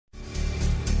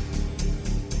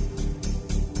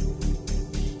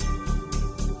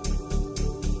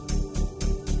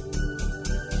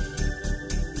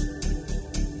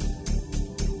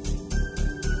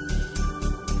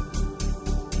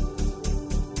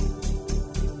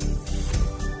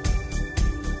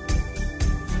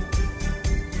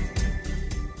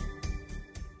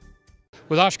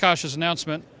With Oshkosh's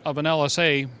announcement of an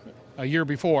LSA a year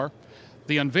before,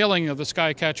 the unveiling of the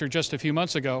Skycatcher just a few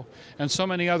months ago, and so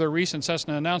many other recent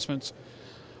Cessna announcements,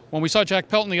 when we saw Jack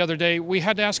Pelton the other day, we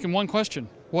had to ask him one question.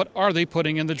 What are they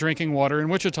putting in the drinking water in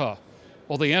Wichita?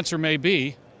 Well, the answer may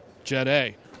be Jet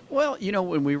A. Well, you know,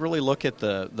 when we really look at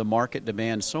the market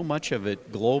demand, so much of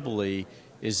it globally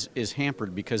is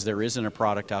hampered because there isn't a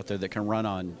product out there that can run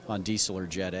on diesel or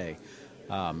Jet A.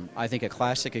 I think a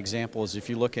classic example is if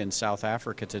you look in South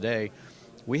Africa today,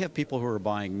 we have people who are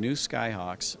buying new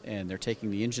Skyhawks and they're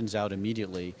taking the engines out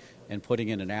immediately and putting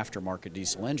in an aftermarket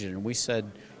diesel engine. And we said,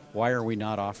 why are we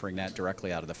not offering that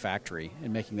directly out of the factory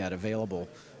and making that available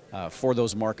for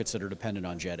those markets that are dependent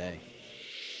on Jet A?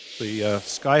 The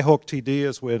Skyhawk TD,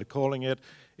 as we're calling it,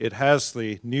 it has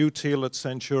the new Thielert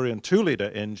Centurion 2-liter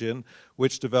engine,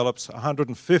 which develops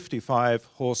 155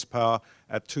 horsepower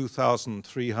at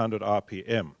 2,300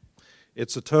 RPM.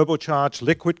 It's a turbocharged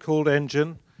liquid-cooled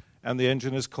engine, and the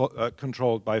engine is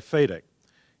controlled by FADEC.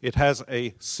 It has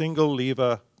a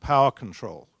single-lever power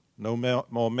control, no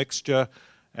more mixture,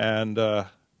 and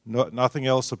nothing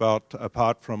else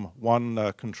apart from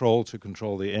one control to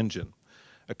control the engine.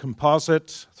 A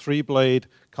composite 3-blade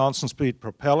constant-speed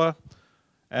propeller,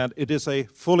 and it is a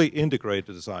fully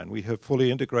integrated design. We have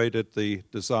fully integrated the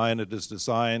design. It is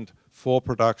designed for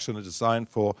production. It's designed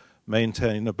for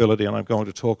maintainability, and I'm going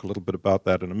to talk a little bit about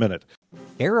that in a minute.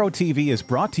 Aero-TV is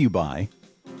brought to you by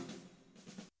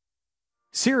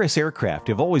Cirrus aircraft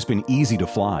have always been easy to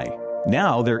fly.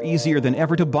 Now they're easier than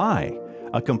ever to buy.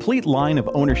 A complete line of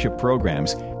ownership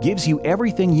programs gives you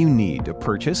everything you need to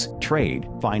purchase, trade,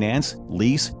 finance,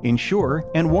 lease, insure,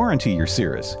 and warranty your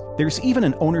Cirrus. There's even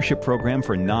an ownership program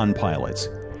for non-pilots.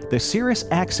 The Cirrus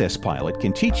Access Pilot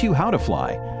can teach you how to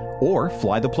fly or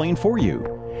fly the plane for you.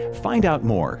 Find out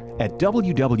more at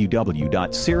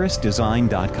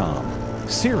www.cirrusdesign.com.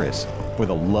 Cirrus, for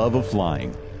the love of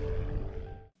flying.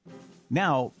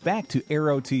 Now, back to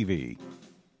Aero-TV.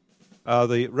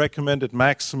 The recommended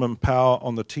maximum power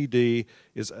on the TD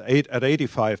is at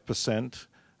 85%,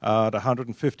 at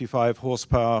 155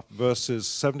 horsepower versus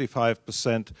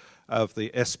 75% of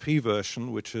the SP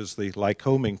version, which is the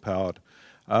Lycoming powered.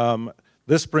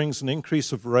 This brings an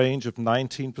increase of range of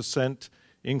 19%,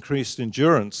 increased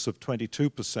endurance of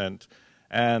 22%,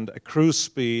 and a cruise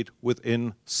speed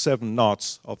within 7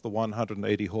 knots of the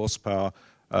 180 horsepower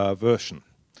version.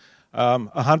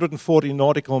 140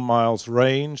 nautical miles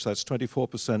range, that's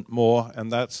 24% more,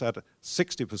 and that's at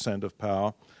 60% of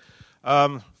power.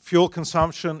 Fuel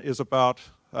consumption is about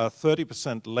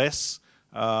 30% less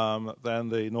than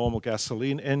the normal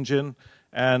gasoline engine,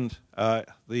 and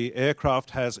the aircraft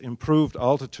has improved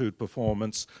altitude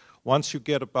performance. Once you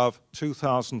get above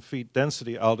 2,000 feet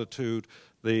density altitude,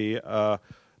 the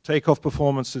takeoff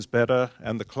performance is better,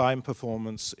 and the climb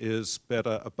performance is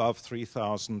better above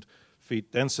 3,000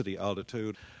 feet density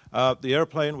altitude. The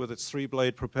airplane with its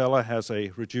 3-blade propeller has a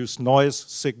reduced noise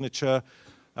signature.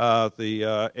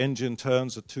 The engine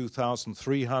turns at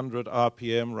 2,300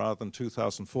 RPM rather than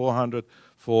 2,400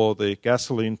 for the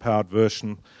gasoline-powered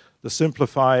version. The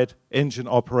simplified engine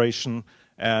operation,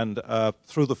 and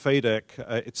through the FADEC,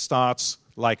 it starts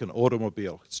like an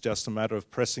automobile. It's just a matter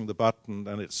of pressing the button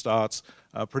and it starts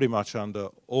pretty much under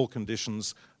all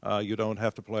conditions. You don't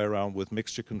have to play around with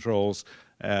mixture controls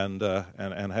and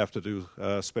have to do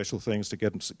special things to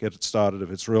get it started if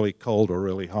it's really cold or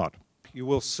really hot. You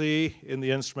will see in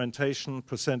the instrumentation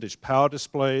percentage power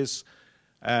displays,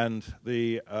 and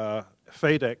the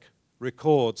FADEC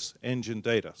records engine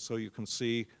data, so you can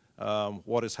see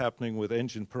what is happening with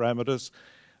engine parameters.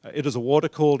 It is a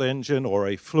water-cooled engine or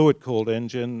a fluid-cooled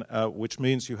engine, which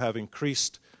means you have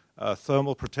increased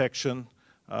thermal protection.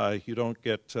 You don't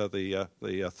get the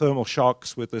thermal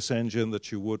shocks with this engine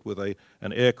that you would with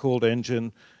an air-cooled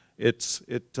engine. It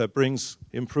brings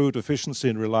improved efficiency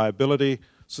and reliability,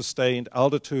 sustained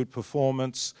altitude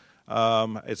performance.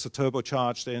 It's a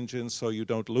turbocharged engine, so you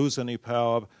don't lose any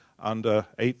power under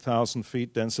 8,000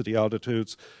 feet density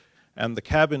altitudes. And the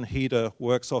cabin heater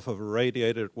works off of a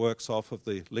radiator. It works off of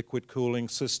the liquid cooling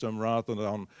system rather than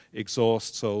on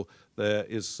exhaust, so there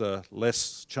is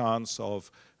less chance of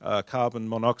carbon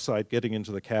monoxide getting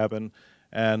into the cabin,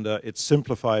 and it's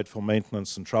simplified for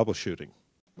maintenance and troubleshooting.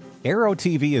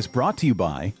 Aero-TV is brought to you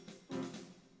by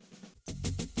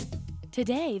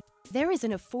Today, there is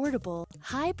an affordable,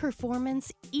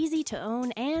 high-performance,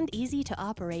 easy-to-own and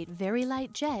easy-to-operate very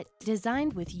light jet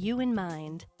designed with you in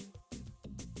mind.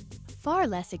 Far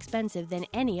less expensive than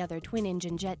any other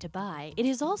twin-engine jet to buy, it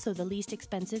is also the least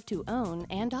expensive to own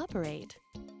and operate.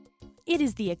 It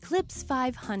is the Eclipse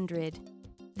 500,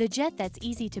 the jet that's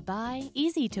easy to buy,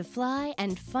 easy to fly,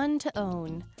 and fun to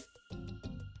own.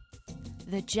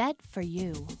 the jet for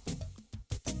you.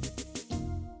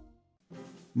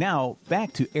 Now,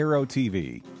 back to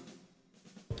Aero-TV.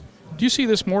 Do you see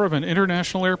this more of an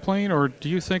international airplane, or do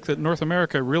you think that North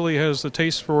America really has the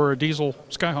taste for a diesel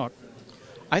Skyhawk?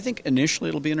 I think initially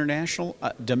it'll be international.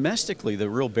 Domestically, the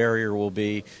real barrier will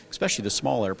be, especially the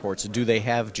small airports, do they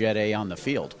have Jet A on the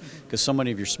field? Because so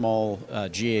many of your small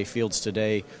GA fields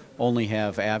today only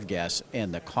have avgas,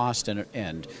 and the cost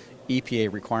and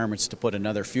EPA requirements to put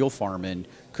another fuel farm in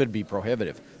could be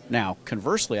prohibitive. Now,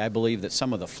 conversely, I believe that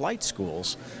some of the flight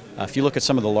schools, if you look at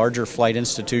some of the larger flight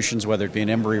institutions, whether it be an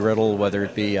Embry-Riddle, whether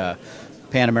it be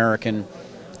Pan American,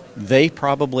 there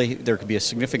could be a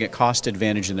significant cost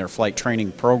advantage in their flight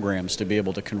training programs to be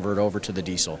able to convert over to the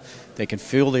diesel. They can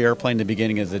fuel the airplane at the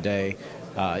beginning of the day.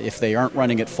 If they aren't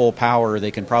running at full power,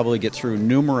 they can probably get through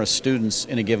numerous students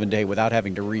in a given day without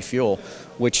having to refuel,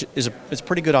 which is a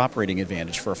pretty good operating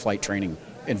advantage for a flight training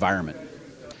environment.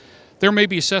 There may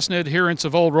be Cessna adherents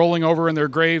of old rolling over in their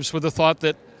graves with the thought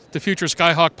that the future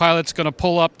Skyhawk pilot's going to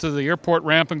pull up to the airport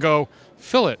ramp and go,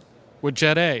 fill it with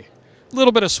Jet A. A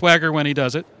little bit of swagger when he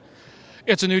does it.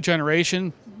 It's a new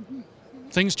generation.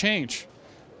 Things change.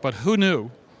 But who knew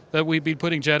that we'd be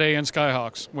putting Jet A in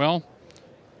Skyhawks? Well,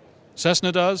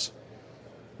 Cessna does.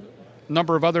 A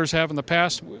number of others have in the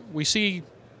past. We see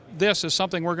this as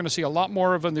something we're going to see a lot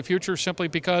more of in the future, simply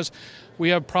because we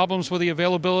have problems with the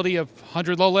availability of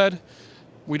 100 low lead.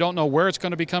 We don't know where it's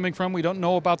going to be coming from. We don't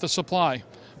know about the supply.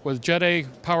 With Jet A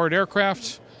powered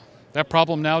aircraft, that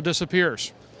problem now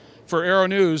disappears. For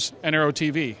Aero-News and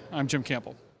Aero-TV, I'm Jim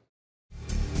Campbell.